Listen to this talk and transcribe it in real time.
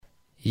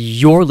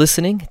You're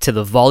listening to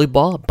the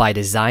Volleyball by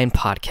Design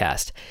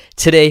podcast.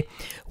 Today,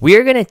 we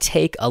are going to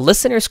take a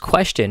listener's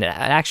question, an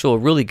actual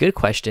really good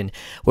question,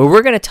 where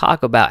we're going to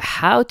talk about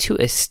how to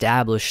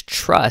establish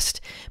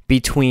trust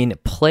between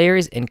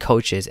players and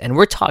coaches. And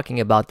we're talking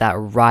about that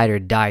ride or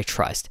die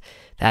trust,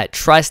 that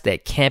trust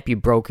that can't be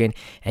broken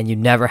and you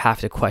never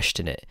have to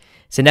question it.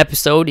 It's an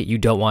episode you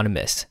don't want to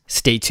miss.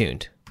 Stay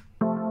tuned.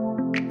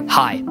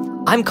 Hi,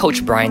 I'm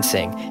Coach Brian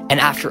Singh, and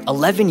after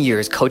 11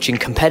 years coaching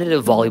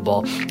competitive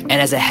volleyball and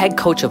as a head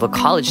coach of a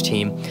college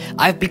team,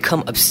 I've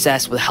become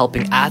obsessed with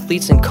helping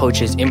athletes and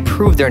coaches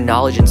improve their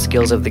knowledge and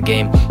skills of the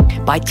game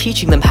by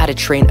teaching them how to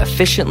train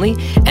efficiently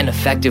and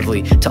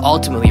effectively to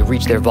ultimately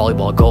reach their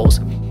volleyball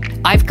goals.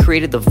 I've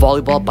created the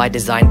Volleyball by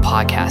Design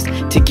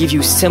podcast to give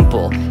you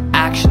simple,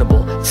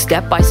 actionable,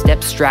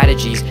 step-by-step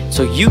strategies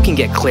so you can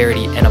get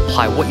clarity and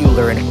apply what you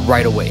learn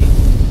right away.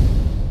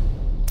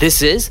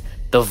 This is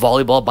the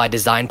Volleyball by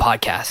Design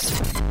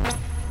podcast.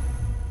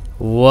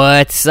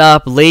 What's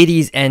up,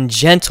 ladies and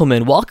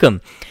gentlemen?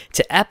 Welcome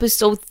to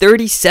episode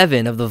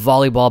 37 of the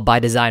Volleyball by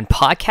Design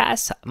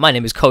podcast. My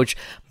name is Coach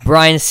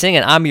Brian Singh,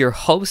 and I'm your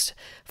host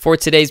for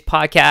today's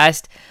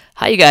podcast.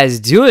 How you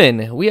guys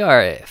doing? We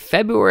are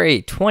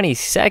February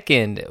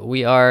 22nd.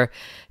 We are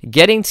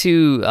getting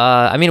to,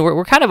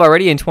 we're kind of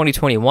already in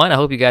 2021. I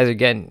hope you guys are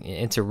getting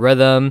into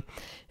rhythm,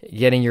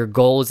 getting your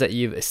goals that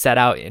you've set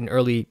out in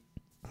early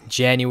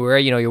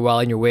January. You're well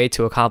on your way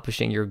to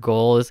accomplishing your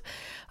goals.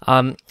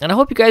 And I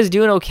hope you guys are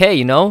doing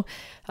okay, in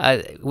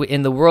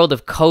the world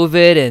of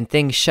COVID and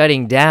things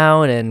shutting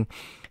down and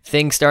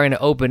things starting to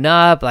open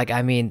up.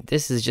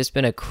 This has just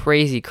been a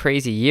crazy,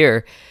 crazy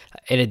year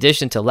in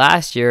addition to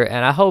last year.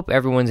 And I hope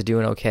everyone's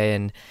doing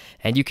okay.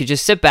 And you could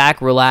just sit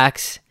back,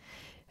 relax,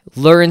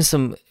 learn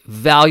some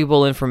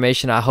valuable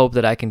information I hope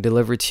that I can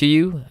deliver to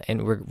you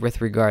and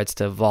with regards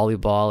to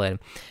volleyball and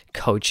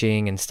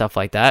coaching and stuff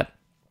like that.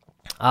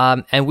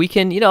 And we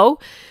can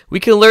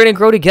learn and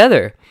grow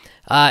together.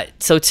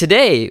 So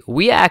today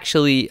we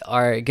actually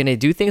are going to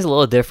do things a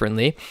little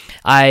differently.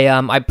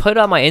 I put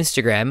on my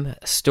Instagram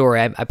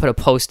story, I put a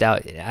post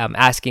out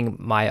asking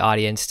my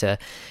audience to,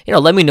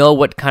 let me know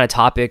what kind of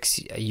topics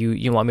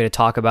you want me to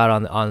talk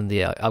about on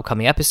the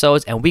upcoming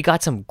episodes. And we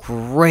got some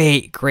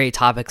great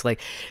topics. Like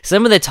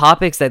some of the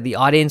topics that the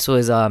audience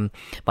was, my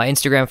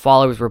Instagram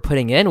followers were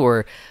putting in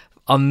were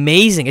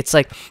amazing.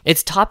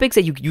 It's topics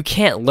that you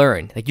can't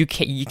learn. Like you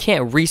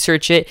can't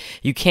research it.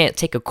 You can't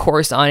take a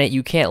course on it.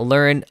 You can't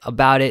learn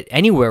about it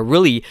anywhere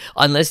really,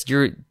 unless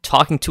you're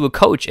talking to a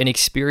coach, an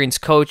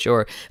experienced coach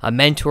or a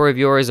mentor of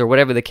yours or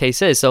whatever the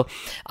case is. So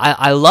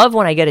I love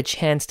when I get a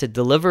chance to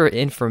deliver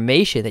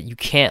information that you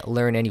can't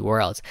learn anywhere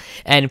else.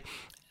 And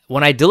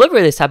when I deliver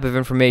this type of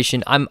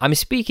information, I'm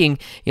speaking,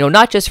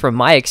 not just from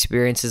my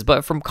experiences,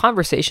 but from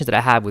conversations that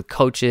I have with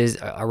coaches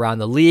around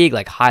the league,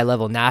 like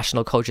high-level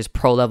national coaches,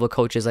 pro-level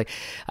coaches.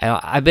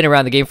 I've been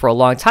around the game for a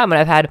long time, and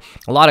I've had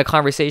a lot of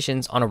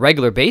conversations on a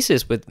regular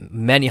basis with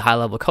many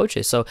high-level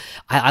coaches. So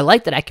I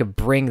like that I could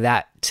bring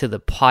that to the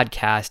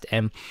podcast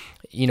and,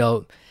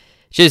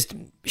 just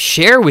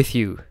share with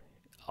you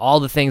all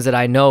the things that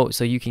I know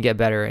so you can get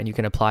better and you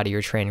can apply to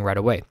your training right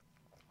away.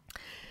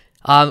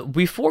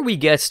 Before we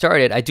get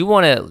started, I do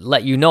want to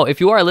let you know, if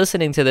you are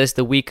listening to this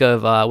the week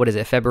of,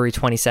 February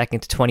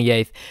 22nd to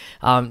 28th,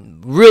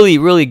 really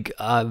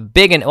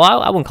big, and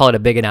I wouldn't call it a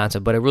big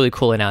announcement, but a really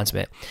cool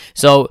announcement.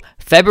 So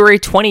February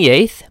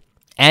 28th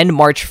and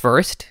March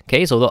 1st,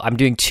 okay, so I'm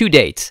doing 2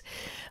 dates.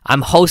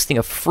 I'm hosting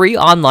a free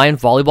online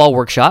volleyball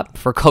workshop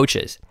for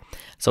coaches.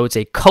 So it's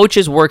a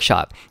coach's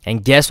workshop,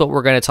 and guess what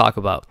we're going to talk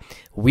about?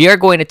 We are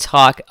going to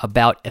talk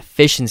about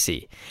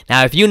efficiency.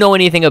 Now, if you know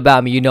anything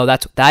about me,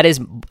 that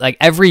is like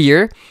every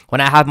year when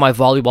I have my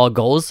volleyball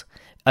goals,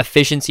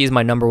 efficiency is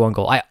my number one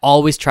goal. I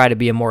always try to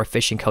be a more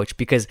efficient coach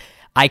because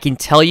I can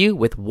tell you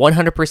with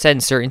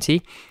 100%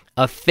 certainty,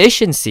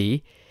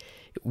 efficiency,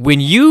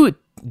 when you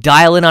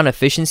dial in on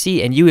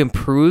efficiency and you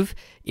improve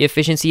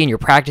efficiency in your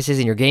practices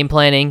and your game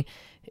planning,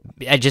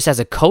 just as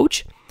a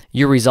coach,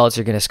 your results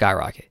are going to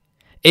skyrocket.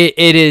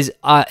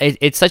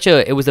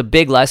 It was a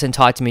big lesson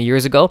taught to me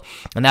years ago,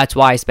 and that's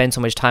why I spend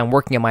so much time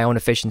working on my own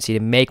efficiency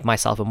to make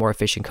myself a more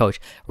efficient coach,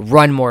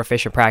 run more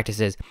efficient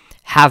practices,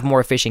 have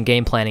more efficient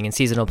game planning and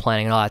seasonal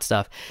planning and all that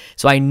stuff.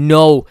 So I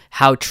know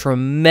how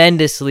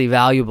tremendously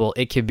valuable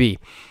it could be.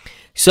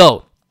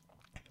 So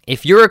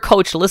if you're a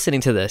coach listening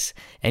to this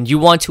and you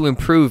want to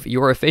improve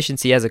your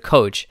efficiency as a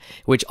coach,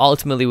 which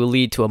ultimately will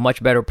lead to a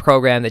much better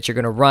program that you're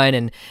going to run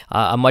and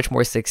a much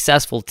more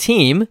successful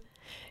team,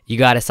 you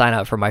got to sign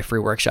up for my free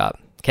workshop.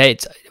 Okay,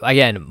 it's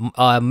again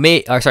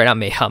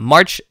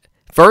March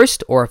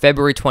 1st or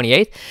February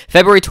 28th.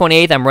 February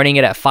 28th, I'm running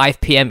it at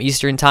 5 p.m.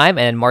 Eastern time,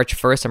 and March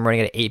 1st, I'm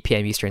running it at 8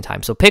 p.m. Eastern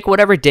time. So pick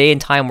whatever day and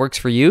time works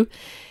for you.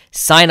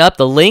 Sign up.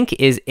 The link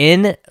is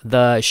in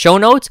the show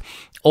notes,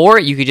 or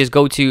you could just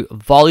go to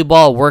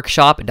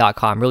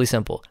volleyballworkshop.com. Really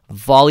simple.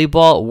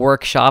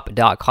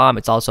 Volleyballworkshop.com.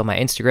 It's also my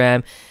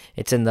Instagram.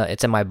 It's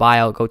in my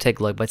bio. Go take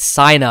a look. But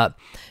sign up,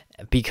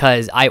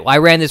 because I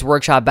ran this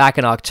workshop back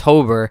in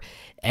October,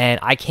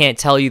 and I can't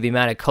tell you the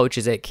amount of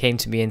coaches that came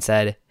to me and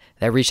said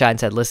that reached out and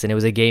said, listen, it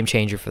was a game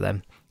changer for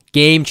them.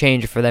 Game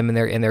changer for them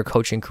in their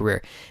coaching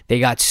career. They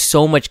got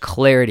so much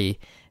clarity,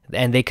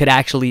 and they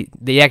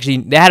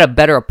had a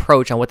better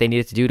approach on what they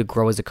needed to do to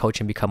grow as a coach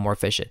and become more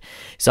efficient.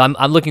 So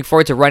I'm looking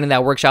forward to running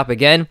that workshop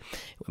again,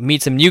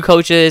 meet some new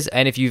coaches,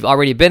 and if you've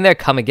already been there,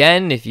 come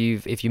again. If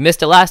you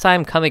missed it last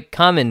time,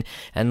 come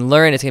and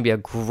learn. It's gonna be a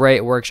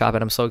great workshop,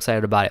 and I'm so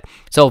excited about it.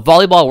 So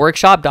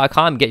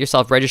volleyballworkshop.com, get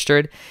yourself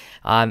registered,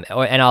 and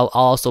I'll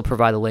also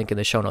provide the link in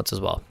the show notes as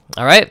well.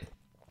 All right,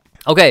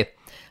 okay.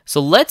 So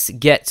let's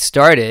get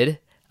started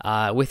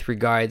with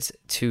regards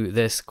to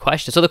this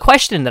question. So the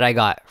question that I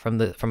got from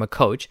a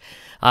coach,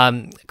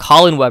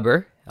 Colin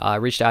Weber,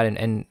 reached out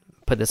and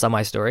put this on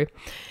my story.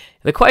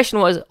 The question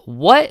was,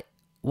 what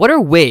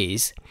are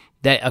ways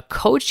that a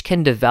coach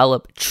can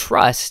develop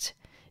trust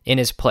in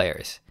his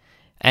players?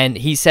 And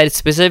he said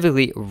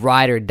specifically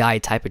ride or die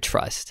type of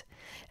trust.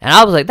 And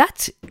I was like,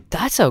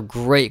 that's a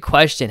great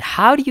question.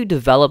 How do you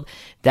develop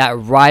that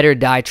ride or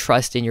die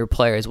trust in your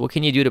players? What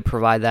can you do to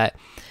provide that?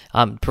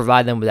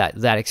 Provide them with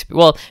that experience.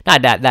 Well,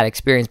 not that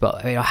experience,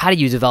 but how do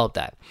you develop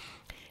that?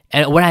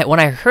 And when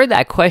I heard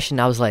that question,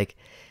 I was like,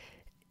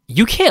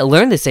 you can't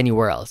learn this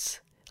anywhere else.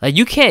 Like,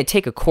 you can't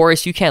take a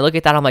course. You can't look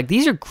at that. I'm like,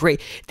 these are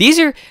great. These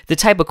are the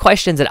type of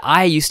questions that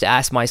I used to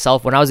ask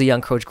myself when I was a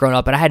young coach growing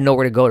up, and I had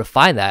nowhere to go to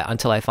find that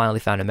until I finally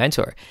found a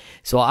mentor.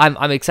 So I'm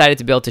excited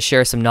to be able to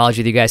share some knowledge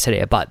with you guys today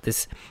about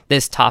this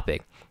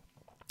topic.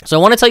 So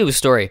I want to tell you a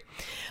story.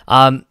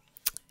 And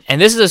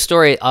this is a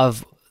story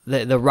of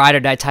the ride or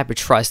die type of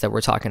trust that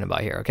we're talking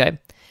about here, okay?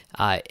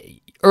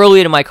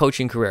 Early in my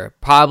coaching career,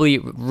 probably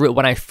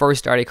when I first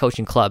started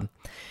coaching club,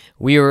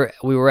 we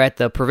were at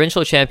the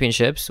provincial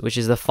championships, which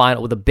is the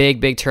final, the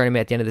big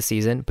tournament at the end of the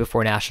season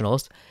before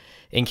nationals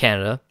in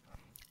Canada.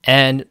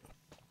 And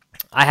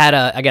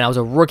I was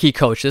a rookie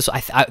coach.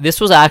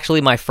 This was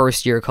actually my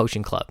first year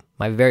coaching club,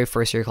 my very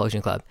first year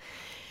coaching club.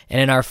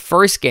 And in our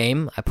first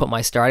game, I put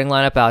my starting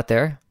lineup out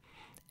there,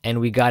 and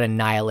we got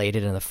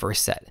annihilated in the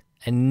first set.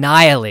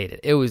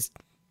 Annihilated. It was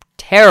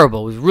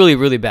terrible. It was really,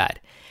 really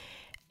bad.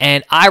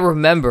 And I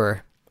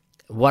remember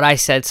what I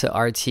said to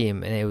our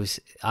team, and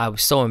I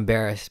was so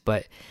embarrassed,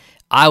 but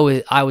I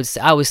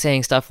was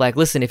saying stuff like,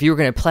 listen, if you were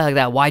going to play like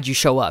that, why'd you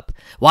show up?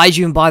 Why'd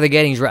you even bother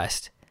getting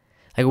dressed?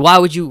 Like, why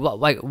would you,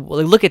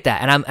 look at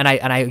that? And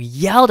I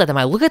yelled at them.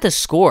 I look at the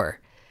score.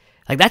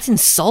 Like, that's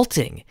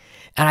insulting.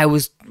 And I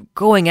was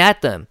going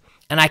at them,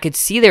 and I could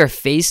see their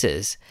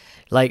faces.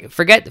 Like,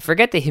 forget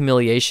the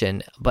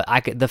humiliation, but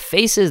the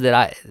faces that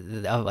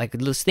I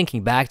just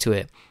thinking back to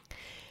it,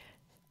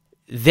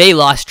 they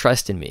lost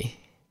trust in me.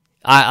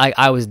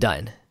 I was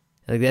done.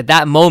 Like, at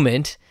that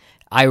moment,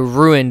 I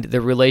ruined the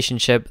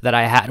relationship that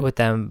I had with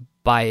them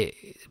by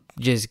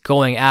just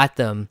going at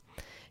them,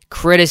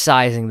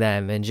 criticizing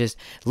them, and just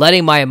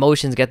letting my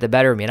emotions get the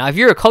better of me. Now, if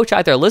you're a coach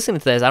out there listening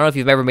to this, I don't know if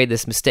you've ever made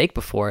this mistake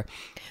before,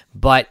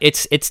 but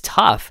it's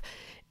tough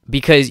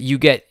because you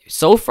get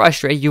so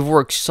frustrated. You've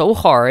worked so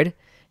hard.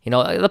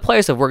 The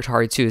players have worked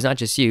hard too. It's not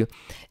just you.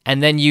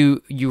 And then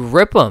you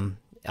rip them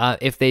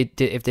if they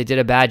did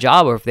a bad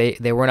job, or if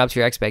they weren't up to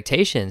your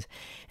expectations.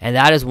 And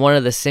that is one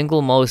of the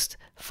single most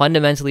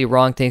fundamentally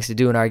wrong things to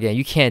do in our game.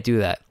 You can't do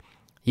that.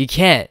 You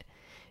can't.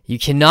 You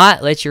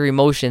cannot let your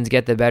emotions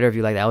get the better of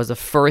you like that. That was the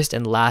first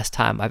and last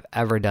time I've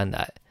ever done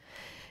that.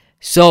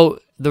 So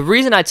the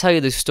reason I tell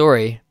you this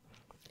story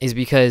is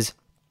because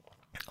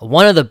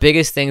one of the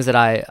biggest things that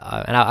I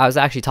was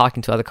actually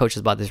talking to other coaches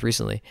about this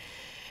recently.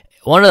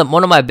 One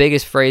of my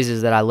biggest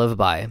phrases that I live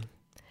by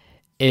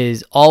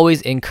is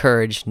always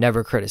encourage,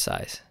 never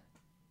criticize.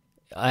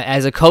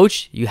 As a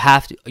coach, you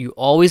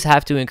always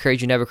have to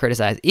encourage, you never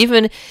criticize.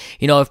 Even,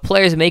 if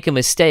players make a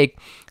mistake,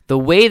 the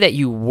way that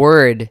you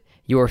word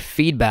your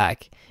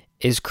feedback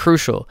is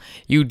crucial.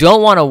 You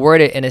don't want to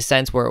word it in a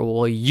sense where,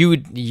 well,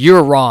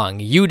 you're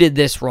wrong. You did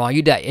this wrong.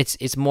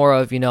 It's more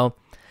of,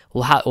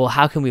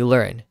 how can we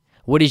learn?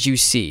 What did you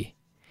see?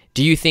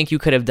 Do you think you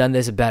could have done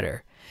this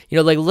better?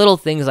 Like little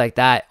things like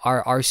that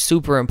are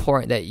super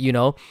important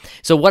that,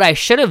 So what I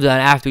should have done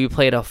after we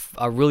played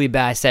a really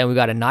bad set and we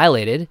got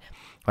annihilated,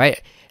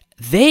 right?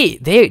 They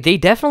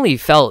definitely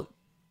felt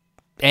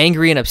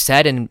angry and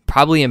upset and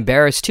probably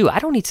embarrassed too. I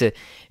don't need to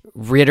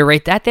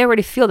reiterate that. They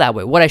already feel that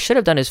way. What I should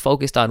have done is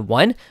focused on,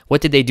 one,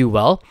 what did they do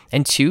well?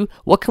 And two,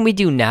 what can we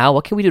do now?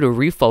 What can we do to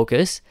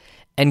refocus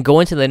and go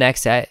into the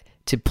next set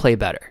to play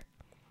better?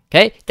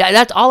 Okay?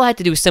 That's all I had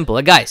to do was simple.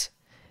 Like, guys,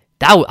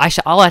 all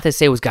I had to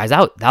say was, guys,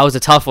 that was a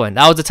tough one.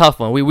 That was a tough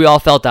one. We all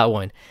felt that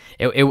one.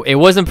 It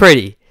wasn't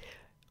pretty.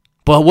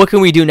 But what can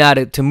we do now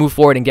to move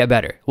forward and get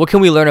better? What can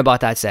we learn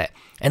about that set?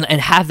 And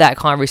have that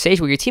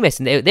conversation with your teammates.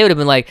 And they would have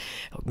been like,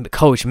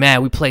 Coach,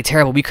 man, we played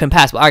terrible. We couldn't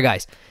pass. But all right,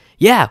 guys,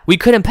 yeah, we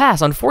couldn't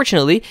pass.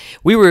 Unfortunately,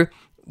 we were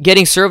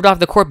getting served off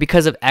the court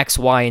because of X,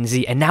 Y, and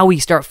Z. And now we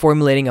start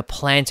formulating a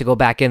plan to go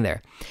back in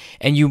there.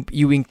 And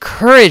you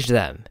encourage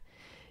them.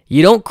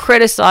 You don't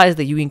criticize,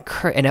 that you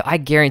encourage. And I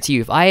guarantee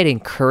you, if I had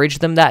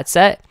encouraged them that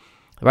set,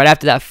 right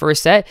after that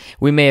first set,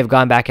 we may have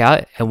gone back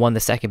out and won the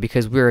second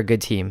because we were a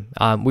good team.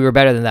 We were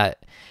better than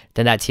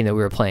that team that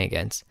we were playing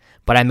against.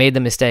 but I made the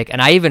mistake.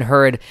 And I even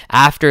heard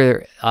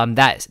after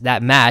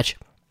that match,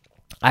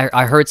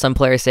 I heard some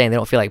players saying they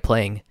don't feel like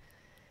playing.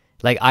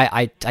 Like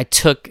I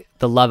took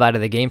the love out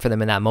of the game for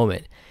them in that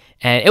moment.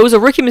 And it was a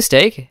rookie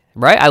mistake,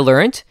 right? I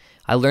learned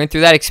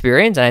through that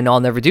experience, and I know I'll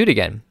never do it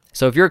again.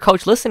 So if you're a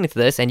coach listening to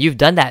this and you've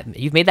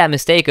made that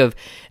mistake of,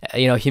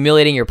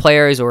 humiliating your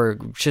players or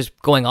just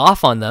going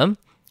off on them,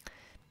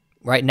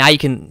 right? Now you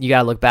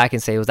gotta look back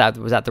and say, was that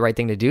the right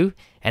thing to do?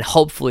 And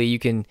hopefully you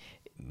can,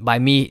 by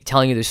me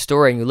telling you the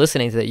story and you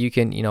listening to that, you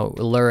can,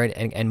 learn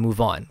and move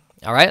on.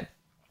 All right.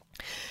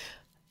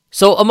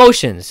 So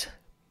emotions,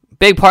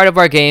 big part of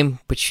our game,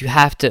 but you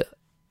gotta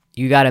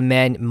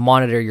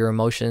monitor your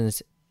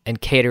emotions and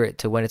cater it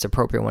to when it's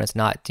appropriate, when it's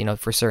not,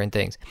 for certain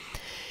things.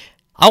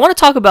 I want to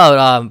talk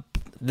about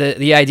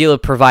the idea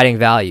of providing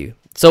value.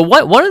 So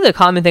one of the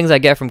common things I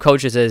get from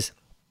coaches is,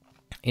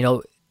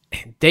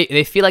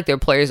 they feel like their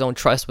players don't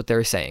trust what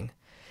they're saying.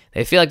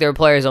 They feel like their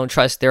players don't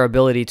trust their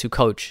ability to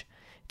coach,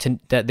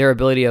 their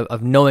ability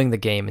of knowing the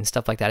game and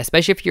stuff like that.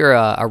 Especially if you're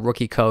a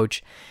rookie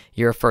coach,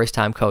 you're a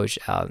first-time coach.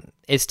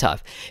 It's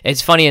tough.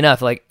 It's funny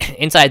enough, like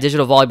inside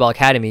Digital Volleyball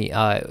Academy,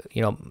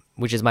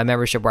 which is my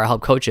membership where I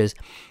help coaches,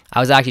 I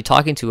was actually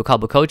talking to a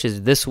couple of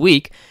coaches this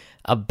week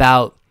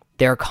about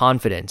their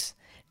confidence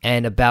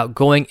and about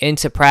going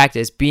into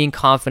practice, being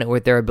confident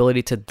with their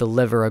ability to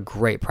deliver a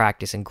great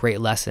practice and great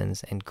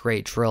lessons and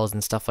great drills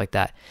and stuff like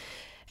that.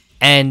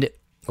 And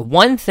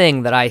one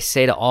thing that I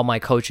say to all my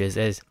coaches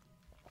is,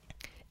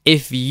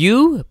 if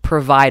you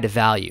provide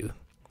value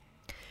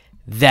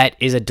that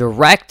is a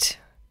direct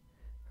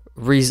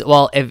reason,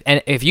 let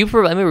me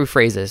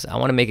rephrase this. I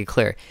want to make it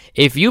clear.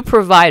 If you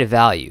provide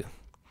value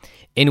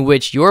in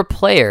which your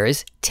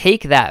players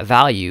take that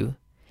value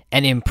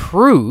and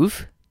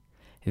improve,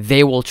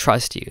 they will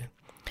trust you.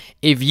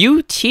 If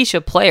you teach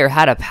a player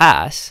how to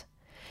pass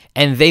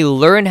and they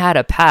learn how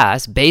to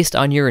pass based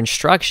on your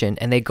instruction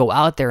and they go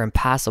out there and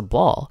pass a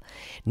ball,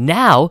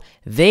 now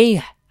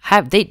they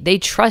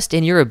trust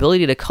in your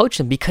ability to coach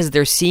them because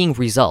they're seeing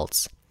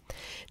results.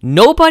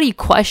 Nobody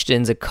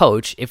questions a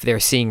coach if they're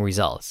seeing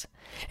results.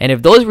 And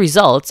if those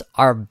results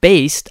are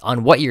based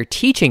on what you're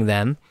teaching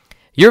them,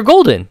 you're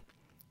golden.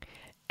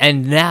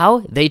 And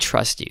now they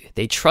trust you.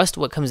 They trust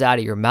what comes out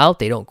of your mouth.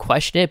 They don't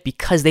question it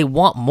because they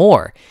want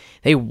more.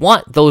 They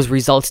want those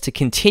results to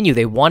continue.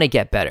 They want to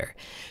get better.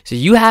 So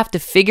you have to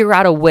figure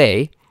out a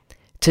way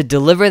to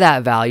deliver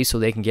that value so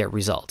they can get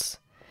results.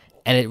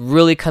 And it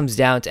really comes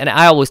down to, and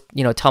I always,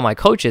 tell my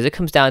coaches, it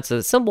comes down to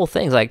the simple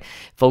things like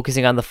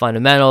focusing on the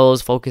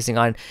fundamentals, focusing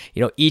on,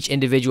 each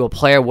individual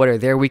player, what are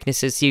their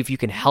weaknesses, see if you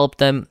can help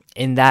them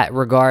in that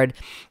regard.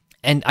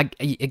 And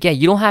again,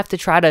 you don't have to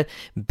try to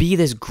be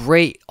this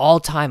great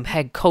all-time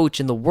head coach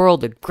in the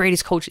world, the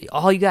greatest coach.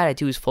 All you got to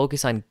do is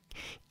focus on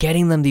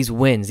getting them these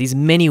wins, these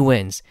mini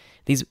wins,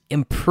 these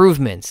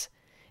improvements.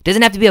 It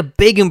doesn't have to be a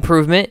big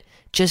improvement.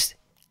 Just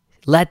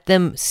let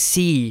them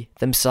see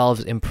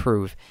themselves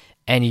improve.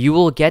 And you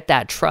will get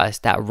that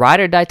trust. That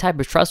ride or die type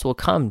of trust will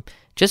come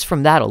just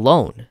from that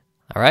alone.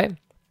 All right?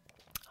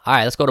 All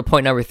right, let's go to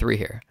point number 3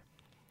 here.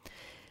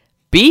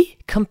 Be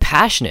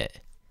compassionate.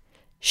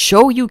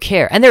 Show you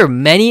care. And there are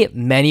many,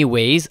 many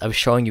ways of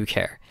showing you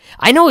care.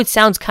 I know it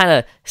sounds kind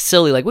of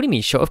silly. Like, what do you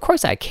mean show? Of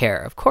course I care.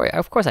 Of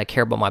course I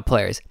care about my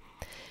players.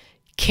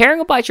 Caring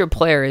about your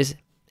players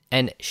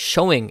and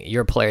showing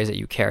your players that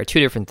you care are two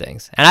different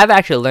things. And I've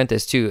actually learned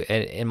this too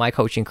in my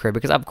coaching career,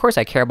 because of course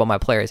I care about my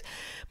players,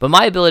 but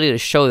my ability to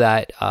show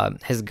that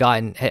has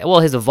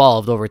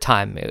evolved over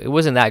time. It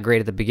wasn't that great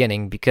at the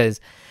beginning because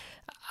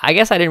I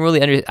guess I didn't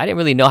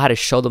really know how to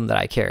show them that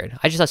I cared.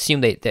 I just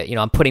assumed that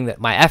I'm putting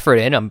my effort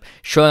in, I'm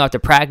showing up to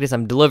practice,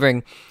 I'm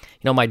delivering,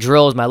 my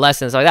drills, my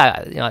lessons like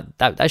that.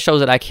 That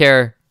shows that I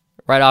care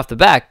right off the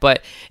back.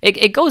 But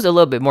it goes a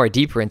little bit more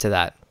deeper into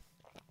that.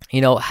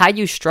 How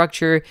you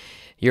structure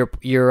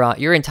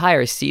your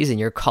entire season,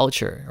 your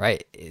culture,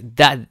 right?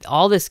 That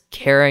all this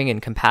caring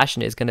and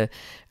compassion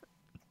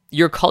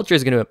your culture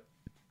is gonna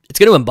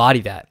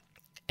embody that,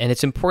 and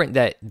it's important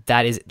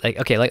that is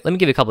let me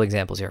give you a couple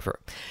examples here.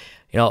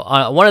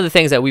 One of the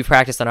things that we've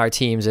practiced on our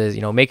teams is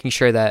making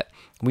sure that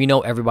we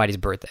know everybody's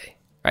birthday,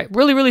 right?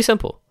 Really, really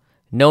simple,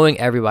 knowing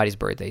everybody's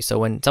birthday. So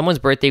when someone's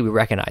birthday, we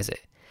recognize it.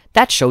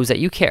 That shows that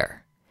you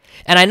care,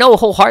 and I know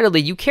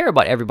wholeheartedly you care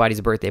about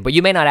everybody's birthday, but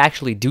you may not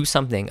actually do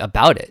something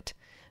about it.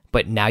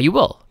 But now you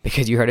will,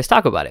 because you heard us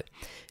talk about it.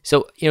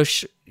 So,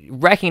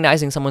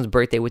 recognizing someone's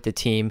birthday with the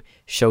team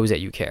shows that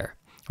you care,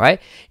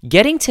 right?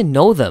 Getting to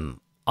know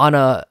them on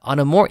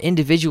a more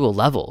individual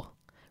level,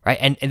 right?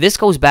 And this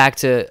goes back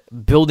to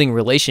building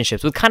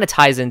relationships, which kind of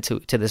ties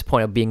into this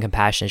point of being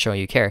compassionate, showing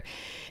you care,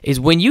 is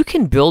when you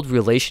can build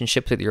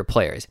relationships with your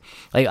players.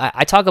 Like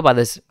I talk about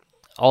this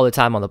all the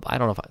time on the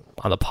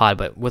pod,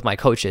 but with my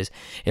coaches,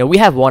 we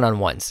have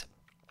one-on-ones.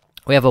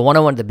 We have a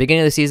one-on-one at the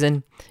beginning of the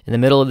season, in the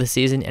middle of the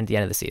season, and at the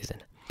end of the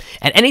season.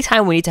 And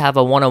anytime we need to have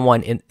a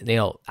one-on-one,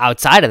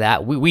 outside of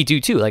that, we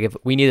do too. Like if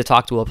we need to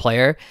talk to a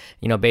player,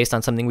 based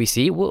on something we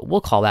see,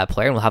 we'll call that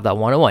player and we'll have that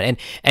one-on-one.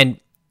 And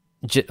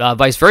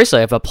vice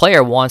versa, if a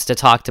player wants to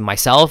talk to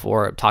myself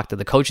or talk to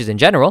the coaches in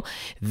general,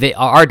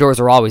 our doors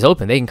are always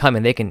open. They can come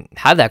and they can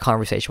have that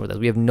conversation with us.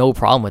 We have no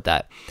problem with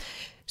that.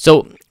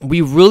 So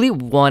we really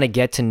want to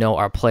get to know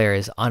our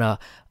players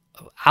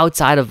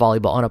outside of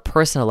volleyball on a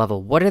personal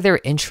level. What are their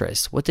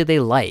interests? What do they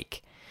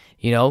like?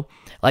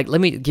 Like,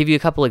 let me give you a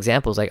couple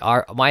examples. Like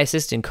my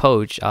assistant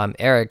coach,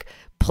 Eric,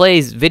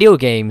 plays video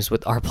games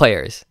with our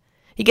players.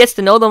 He gets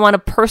to know them on a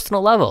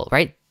personal level,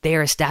 right? They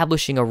are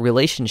establishing a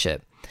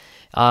relationship.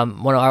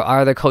 One of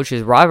our other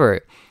coaches,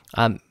 Robert,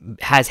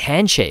 has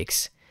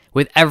handshakes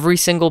with every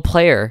single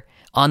player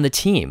on the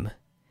team.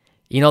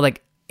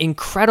 Like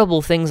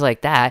incredible things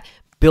like that,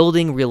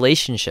 building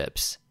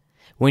relationships.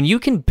 When you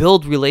can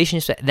build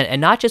relationships,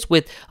 and not just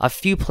with a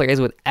few players,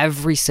 with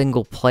every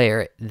single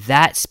player,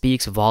 that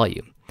speaks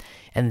volume.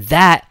 And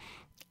that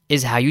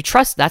is how you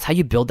trust. That's how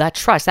you build that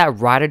trust, that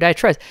ride or die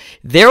trust.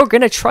 They're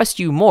going to trust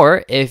you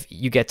more if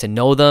you get to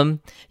know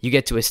them. You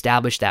get to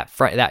establish that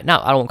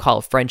now I don't call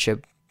it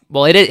friendship.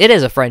 Well, it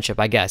is a friendship,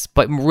 I guess,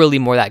 but really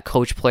more that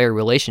coach-player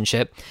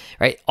relationship,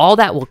 right? All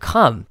that will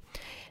come.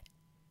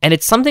 And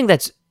it's something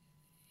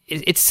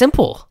it's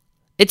simple.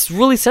 It's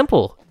really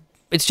simple.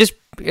 It's just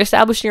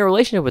establishing a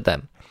relationship with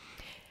them.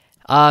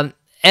 And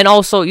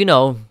also, you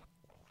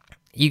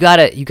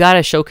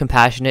gotta show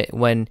compassionate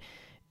when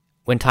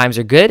times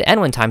are good and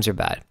when times are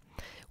bad.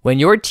 When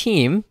your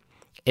team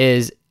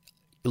is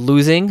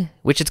losing,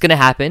 which is going to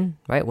happen,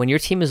 right? When your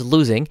team is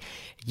losing,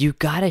 you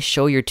gotta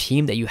show your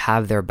team that you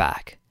have their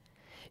back.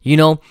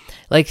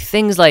 Like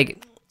things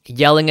like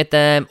yelling at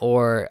them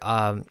or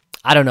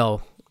I don't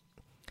know,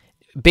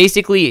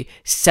 basically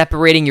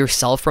separating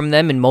yourself from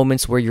them in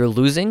moments where you're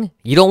losing.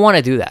 You don't want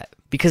to do that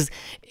because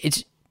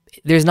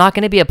there's not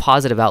going to be a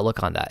positive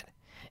outlook on that.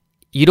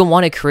 You don't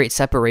want to create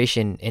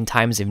separation in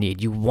times of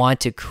need. You want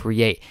to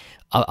create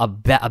a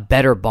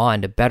better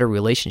bond, a better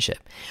relationship,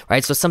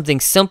 right? So something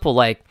simple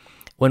like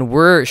when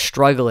we're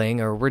struggling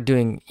or we're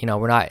doing,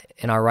 we're not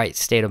in our right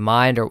state of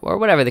mind or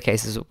whatever the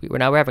case is, we're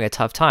having a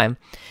tough time,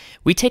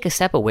 we take a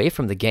step away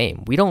from the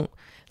game. We don't,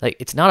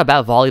 it's not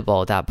about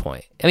volleyball at that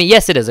point. I mean,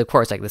 yes, it is, of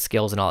course, like the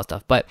skills and all that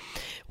stuff. But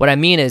what I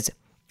mean is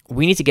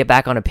we need to get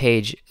back on a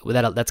page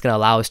that's going to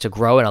allow us to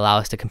grow and allow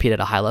us to compete at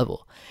a high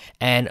level.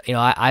 And,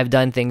 I've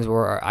done things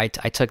where I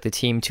took the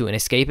team to an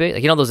escape it.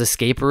 Like, those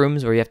escape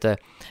rooms where you have to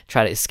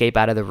try to escape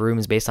out of the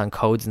rooms based on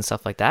codes and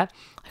stuff like that.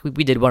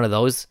 We did one of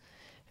those.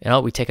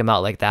 We take them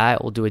out like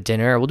that. We'll do a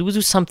dinner. We'll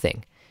do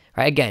something,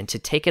 right? Again, to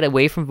take it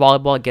away from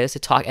volleyball, get us to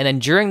talk. And then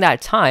during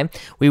that time,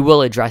 we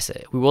will address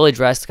it. We will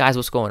address, guys,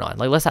 what's going on?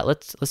 Like,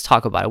 let's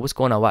talk about it. What's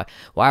going on?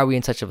 Why are we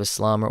in such of a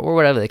slum or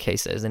whatever the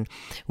case is? And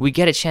we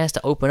get a chance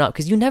to open up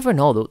because you never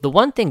know. The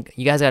one thing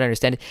you guys got to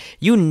understand,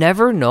 you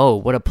never know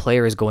what a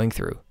player is going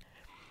through.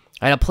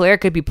 And a player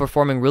could be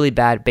performing really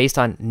bad based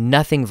on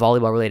nothing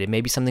volleyball related.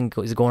 Maybe something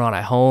is going on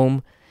at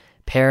home,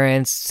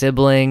 parents,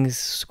 siblings,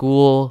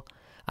 school.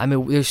 I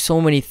mean, there's so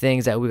many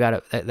things that we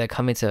got that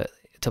come into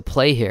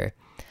play here.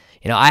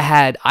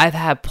 I've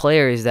had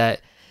players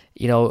that,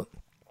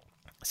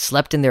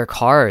 slept in their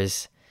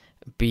cars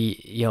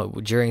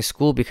during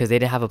school because they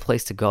didn't have a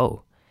place to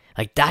go.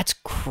 Like, that's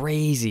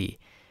crazy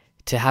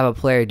to have a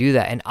player do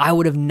that. And I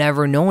would have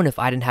never known if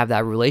I didn't have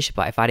that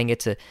relationship, if I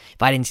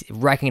didn't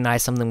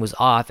recognize something was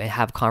off and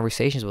have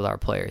conversations with our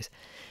players.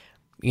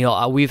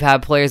 We've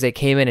had players that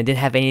came in and didn't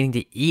have anything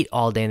to eat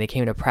all day and they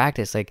came into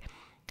practice. Like,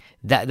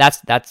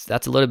 that's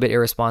a little bit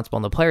irresponsible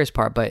on the player's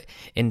part, but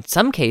in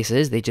some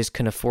cases they just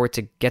couldn't afford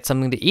to get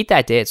something to eat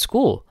that day at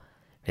school.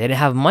 They didn't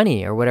have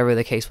money or whatever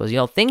the case was.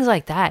 Things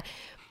like that.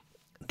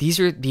 This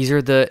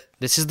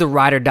is the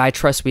ride or die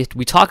trust we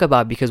talk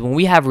about, because when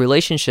we have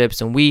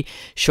relationships and we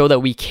show that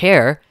we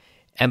care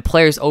and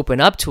players open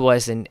up to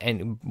us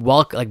and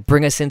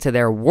bring us into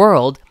their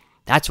world,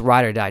 that's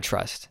ride or die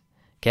trust.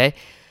 Okay?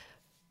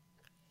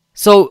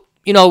 So,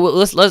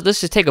 let's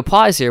just take a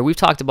pause here. We've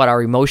talked about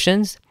our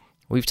emotions.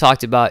 We've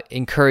talked about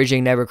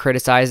encouraging, never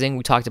criticizing.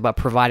 We talked about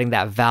providing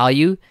that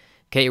value.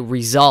 Okay,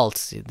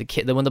 results.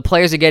 When the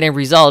players are getting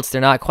results,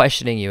 they're not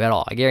questioning you at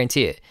all. I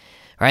guarantee it.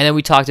 All right, and then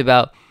we talked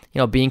about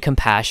being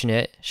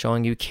compassionate,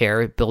 showing you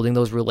care, building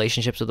those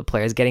relationships with the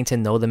players, getting to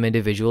know them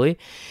individually.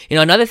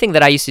 Another thing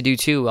that I used to do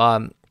too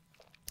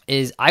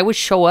is I would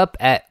show up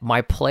at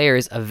my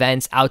players'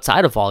 events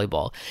outside of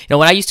volleyball.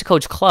 When I used to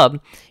coach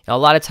club, a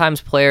lot of times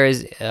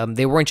players,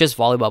 they weren't just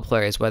volleyball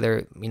players,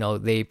 whether,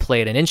 they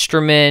played an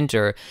instrument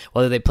or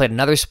whether they played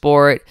another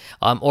sport,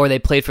 or they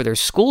played for their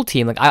school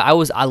team. Like I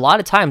was, a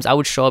lot of times I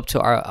would show up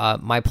to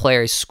my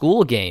players'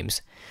 school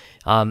games,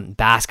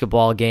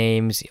 basketball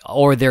games,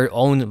 or their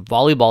own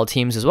volleyball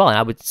teams as well. And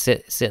I would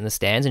sit in the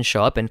stands and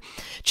show up, and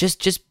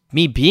just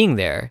me being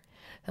there.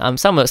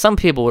 Some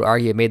people would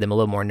argue it made them a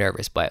little more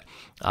nervous, but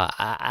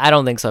I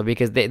don't think so,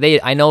 because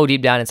I know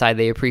deep down inside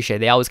they appreciate it.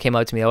 They always came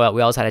up to me.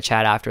 We always had a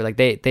chat after. Like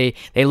they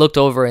looked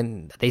over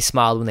and they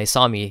smiled when they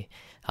saw me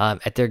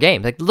at their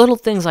game. Like little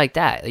things like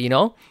that,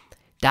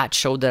 that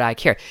showed that I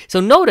care. So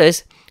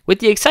notice, with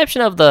the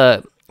exception of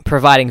the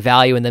providing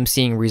value and them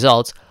seeing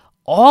results,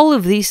 all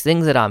of these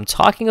things that I'm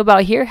talking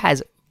about here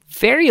has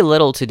very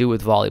little to do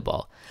with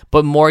volleyball,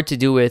 but more to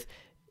do with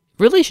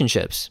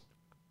relationships,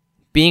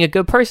 being a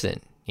good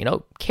person,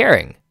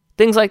 caring,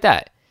 things like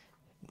that.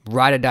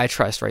 Ride or die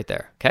trust right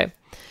there. Okay.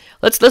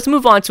 Let's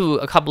move on to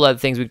a couple other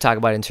things we can talk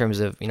about in terms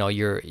of,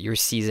 your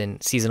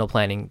seasonal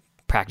planning,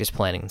 practice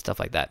planning, and stuff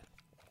like that.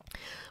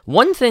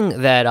 One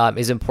thing that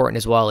is important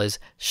as well is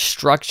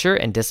structure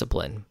and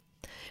discipline.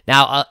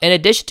 Now, in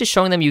addition to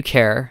showing them you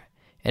care,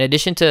 in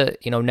addition to,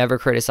 never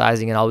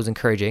criticizing and always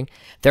encouraging,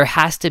 there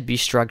has to be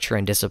structure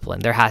and discipline.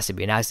 There has to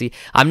be. Now, see,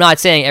 I'm not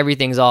saying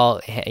everything's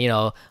all,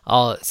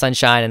 all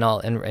sunshine and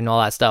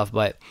all that stuff,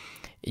 but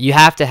you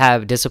have to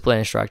have discipline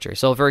and structure.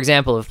 So, for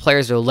example, if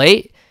players are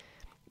late,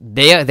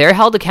 they're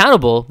held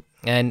accountable,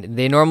 and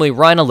they normally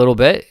run a little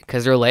bit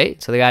because they're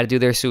late. So they got to do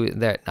their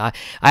I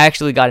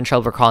actually got in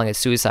trouble for calling it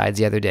suicides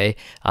the other day.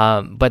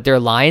 But their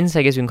lines,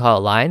 I guess we can call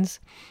it lines,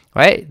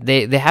 right?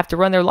 They have to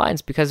run their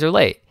lines because they're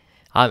late.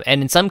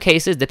 And in some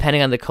cases,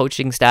 depending on the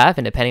coaching staff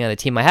and depending on the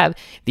team I have,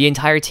 the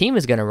entire team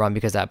is going to run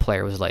because that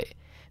player was late.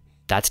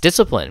 That's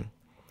discipline.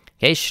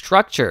 Okay,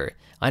 structure.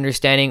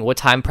 Understanding what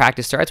time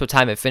practice starts, what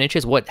time it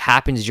finishes, what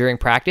happens during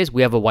practice.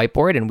 We have a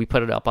whiteboard and we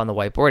put it up on the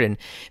whiteboard, and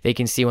they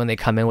can see when they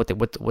come in what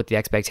the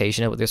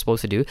expectation of what they're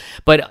supposed to do.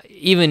 But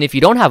even if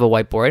you don't have a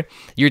whiteboard,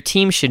 your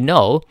team should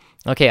know,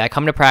 okay, I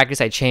come to practice,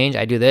 I change,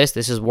 I do this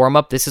is warm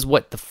up, this is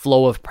what the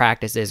flow of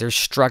practice is. There's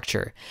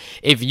structure.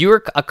 If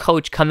you're a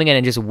coach coming in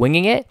and just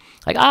winging it,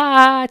 like,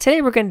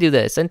 today we're going to do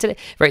this, and today,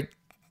 right?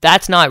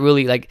 That's not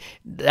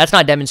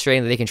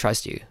demonstrating that they can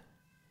trust you.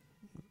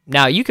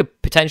 Now, you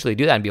could potentially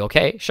do that and be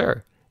okay,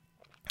 sure.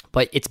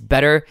 But it's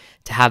better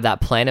to have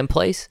that plan in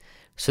place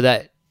so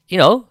that,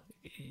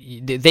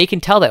 they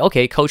can tell that,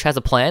 okay, coach has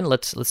a plan.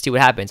 Let's see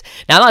what happens.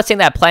 Now, I'm not saying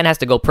that plan has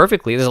to go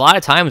perfectly. There's a lot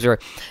of times where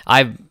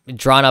I've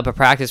drawn up a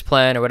practice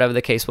plan or whatever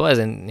the case was,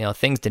 and,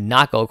 things did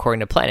not go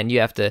according to plan, and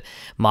you have to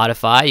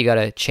modify. You got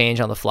to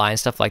change on the fly and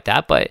stuff like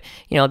that. But,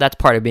 that's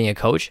part of being a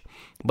coach.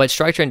 But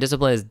structure and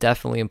discipline is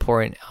definitely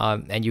important,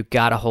 and you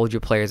got to hold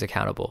your players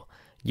accountable.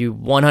 You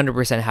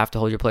 100% have to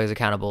hold your players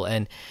accountable,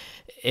 and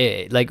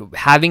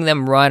having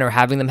them run or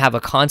having them have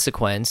a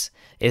consequence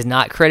is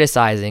not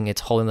criticizing,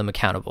 it's holding them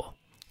accountable.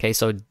 Okay,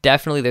 so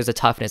definitely there's a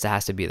toughness that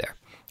has to be there.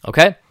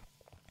 Okay,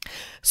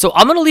 so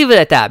I'm going to leave it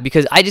at that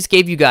because I just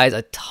gave you guys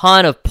a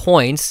ton of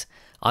points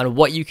on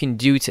what you can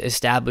do to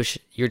establish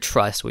your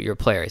trust with your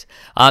players.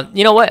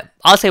 You know what?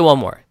 I'll say one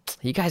more.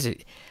 You guys are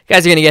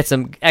going to get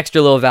some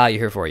extra little value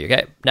here for you.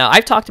 Okay, now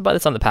I've talked about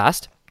this in the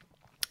past,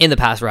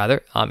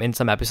 in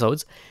some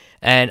episodes.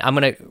 And I'm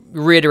going to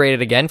reiterate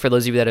it again for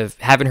those of you that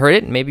haven't heard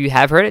it. Maybe you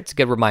have heard it. It's a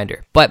good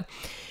reminder. But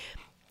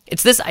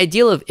it's this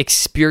ideal of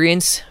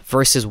experience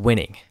versus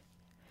winning.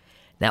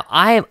 Now,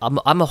 I'm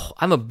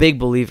a big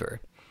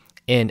believer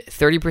in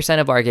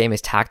 30% of our game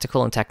is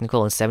tactical and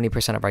technical, and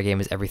 70% of our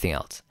game is everything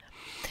else.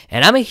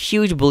 And I'm a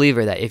huge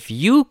believer that if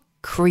you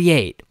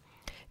create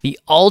the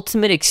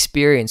ultimate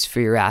experience for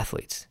your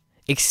athletes,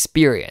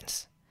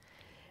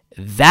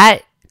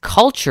 that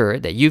culture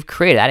that you've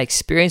created, that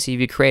experience that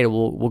you've created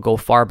will go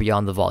far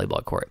beyond the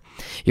volleyball court.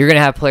 You're going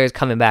to have players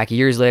coming back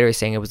years later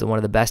saying it was one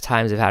of the best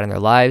times they've had in their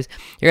lives.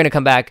 You're going to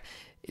come back.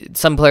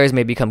 Some players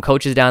may become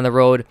coaches down the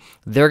road.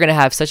 They're going to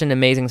have such an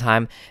amazing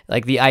time.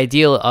 Like the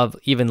ideal of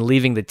even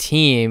leaving the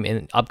team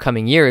in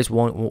upcoming years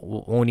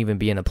won't even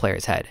be in a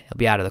player's head. It'll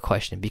be out of the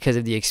question because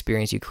of the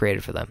experience you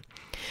created for them.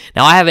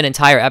 Now, I have an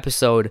entire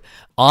episode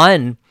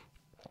on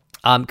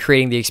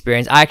creating the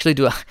experience. I actually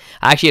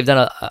have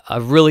done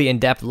a really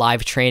in-depth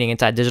live training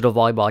inside Digital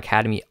Volleyball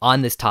Academy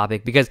on this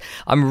topic because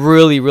I'm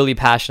really, really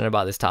passionate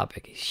about this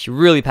topic.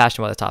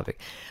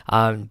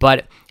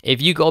 But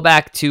if you go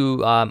back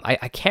to,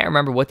 I can't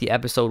remember what the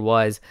episode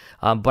was,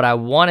 but I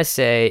want to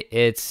say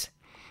it's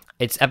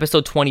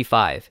episode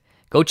 25.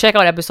 Go check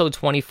out episode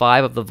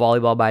 25 of the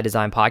Volleyball by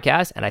Design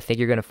podcast, and I think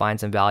you're going to find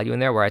some value in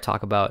there where I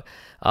talk about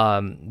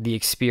the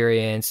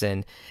experience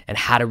and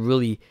how to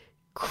really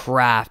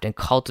craft and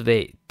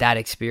cultivate that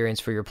experience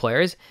for your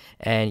players,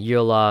 and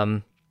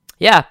you'll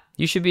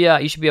you should be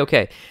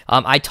okay.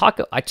 I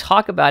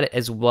talk about it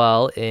as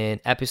well in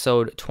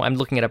episode I'm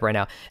looking it up right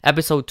now,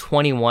 episode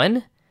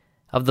 21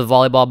 of the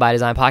Volleyball by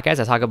Design podcast.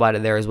 I talk about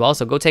it there as well,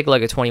 so go take a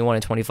look at 21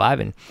 and 25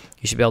 and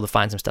you should be able to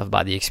find some stuff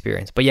about the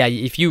experience. But yeah,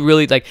 if you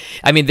really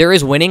there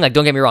is winning,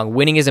 don't get me wrong,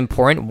 winning is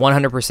important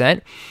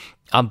 100%,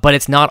 but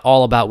it's not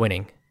all about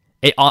winning.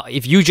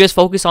 If you just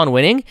focus on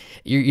winning,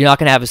 you're not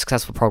going to have a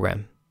successful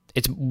program.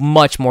 It's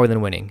much more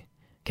than winning,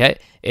 okay?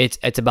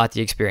 It's about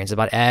the experience,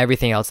 about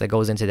everything else that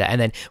goes into that,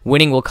 and then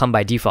winning will come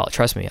by default.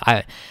 Trust me.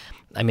 I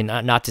mean,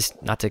 not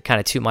to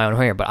kind of toot my own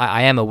horn here, but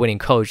I am a winning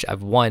coach.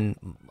 I've won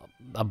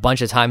a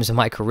bunch of times in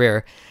my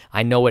career.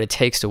 I know what it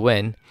takes to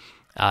win,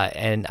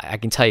 and I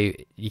can tell you,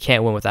 you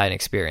can't win without an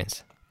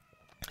experience.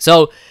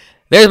 So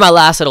there's my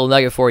last little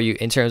nugget for you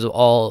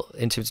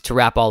to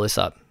wrap all this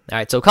up. All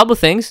right, so a couple of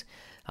things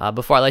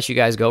before I let you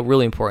guys go.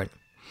 Really important.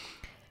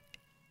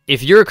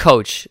 If you're a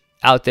coach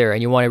out there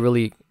and you want to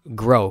really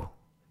grow,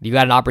 you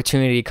got an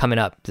opportunity coming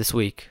up this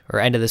week or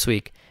end of this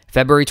week,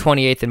 February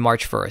 28th and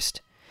March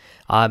 1st.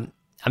 I'm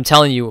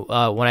telling you,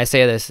 when I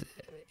say this,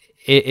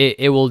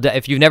 it will,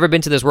 if you've never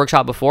been to this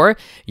workshop before,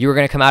 you are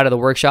going to come out of the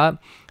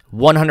workshop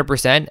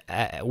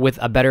 100% with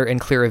a better and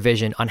clearer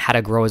vision on how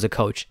to grow as a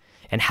coach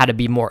and how to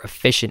be more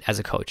efficient as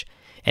a coach.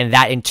 And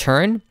that in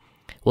turn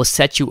will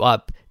set you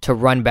up to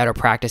run better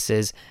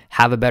practices,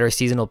 have a better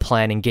seasonal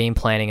plan and game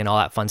planning and all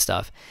that fun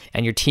stuff.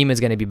 And your team is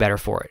going to be better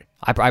for it.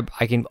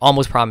 I can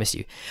almost promise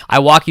you. I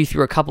walk you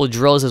through a couple of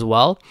drills as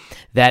well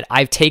that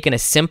I've taken a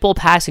simple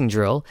passing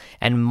drill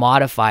and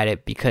modified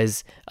it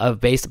because of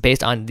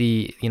based on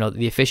the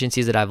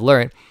efficiencies that I've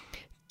learned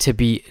to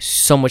be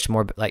so much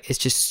more, like, it's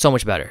just so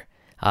much better.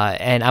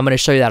 And I'm going to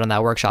show you that on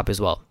that workshop as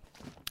well.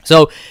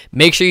 So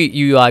make sure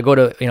you go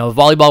to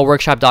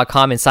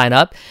volleyballworkshop.com and sign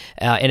up.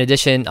 In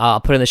addition, I'll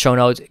put in the show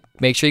notes.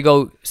 Make sure you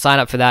go sign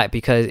up for that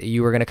because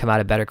you are going to come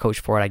out a better coach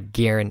for it. I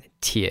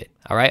guarantee it.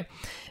 All right.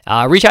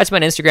 Reach out to me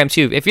on Instagram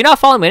too. If you're not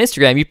following me on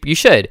Instagram, you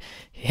should.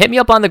 Hit me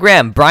up on the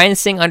gram, Brian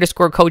Singh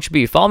 _Coach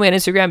B. Follow me on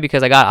Instagram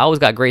because I always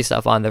got great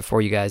stuff on there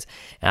for you guys,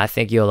 and I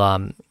think you'll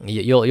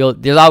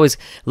there's always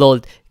little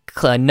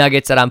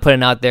nuggets that I'm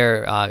putting out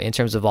there in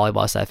terms of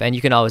volleyball stuff, and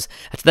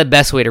that's the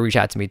best way to reach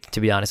out to me,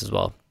 to be honest, as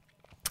well.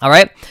 All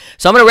right,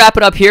 so I'm going to wrap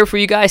it up here for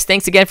you guys.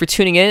 Thanks again for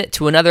tuning in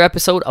to another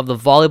episode of the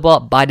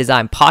Volleyball by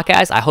Design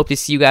podcast. I hope to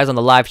see you guys on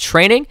the live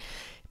training.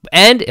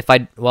 And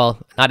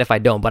not if I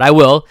don't, but I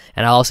will.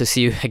 And I'll also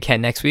see you again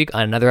next week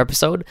on another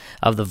episode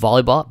of the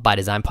Volleyball by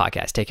Design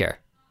podcast. Take care.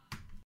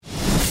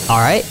 All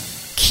right,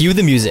 cue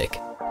the music.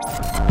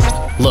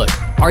 Look,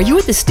 are you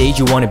at the stage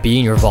you want to be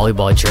in your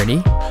volleyball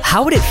journey?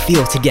 How would it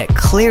feel to get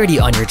clarity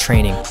on your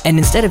training? And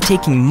instead of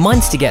taking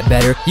months to get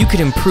better, you could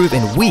improve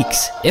in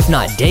weeks, if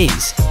not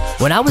days.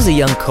 When I was a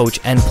young coach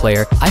and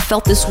player, I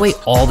felt this way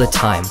all the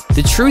time.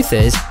 The truth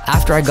is,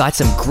 after I got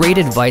some great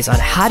advice on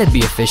how to be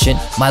efficient,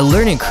 my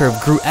learning curve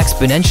grew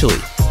exponentially.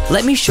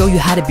 Let me show you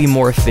how to be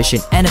more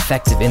efficient and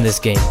effective in this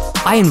game.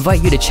 I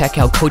invite you to check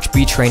out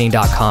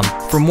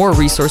CoachBTraining.com for more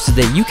resources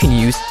that you can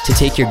use to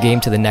take your game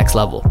to the next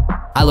level.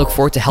 I look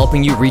forward to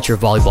helping you reach your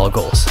volleyball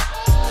goals.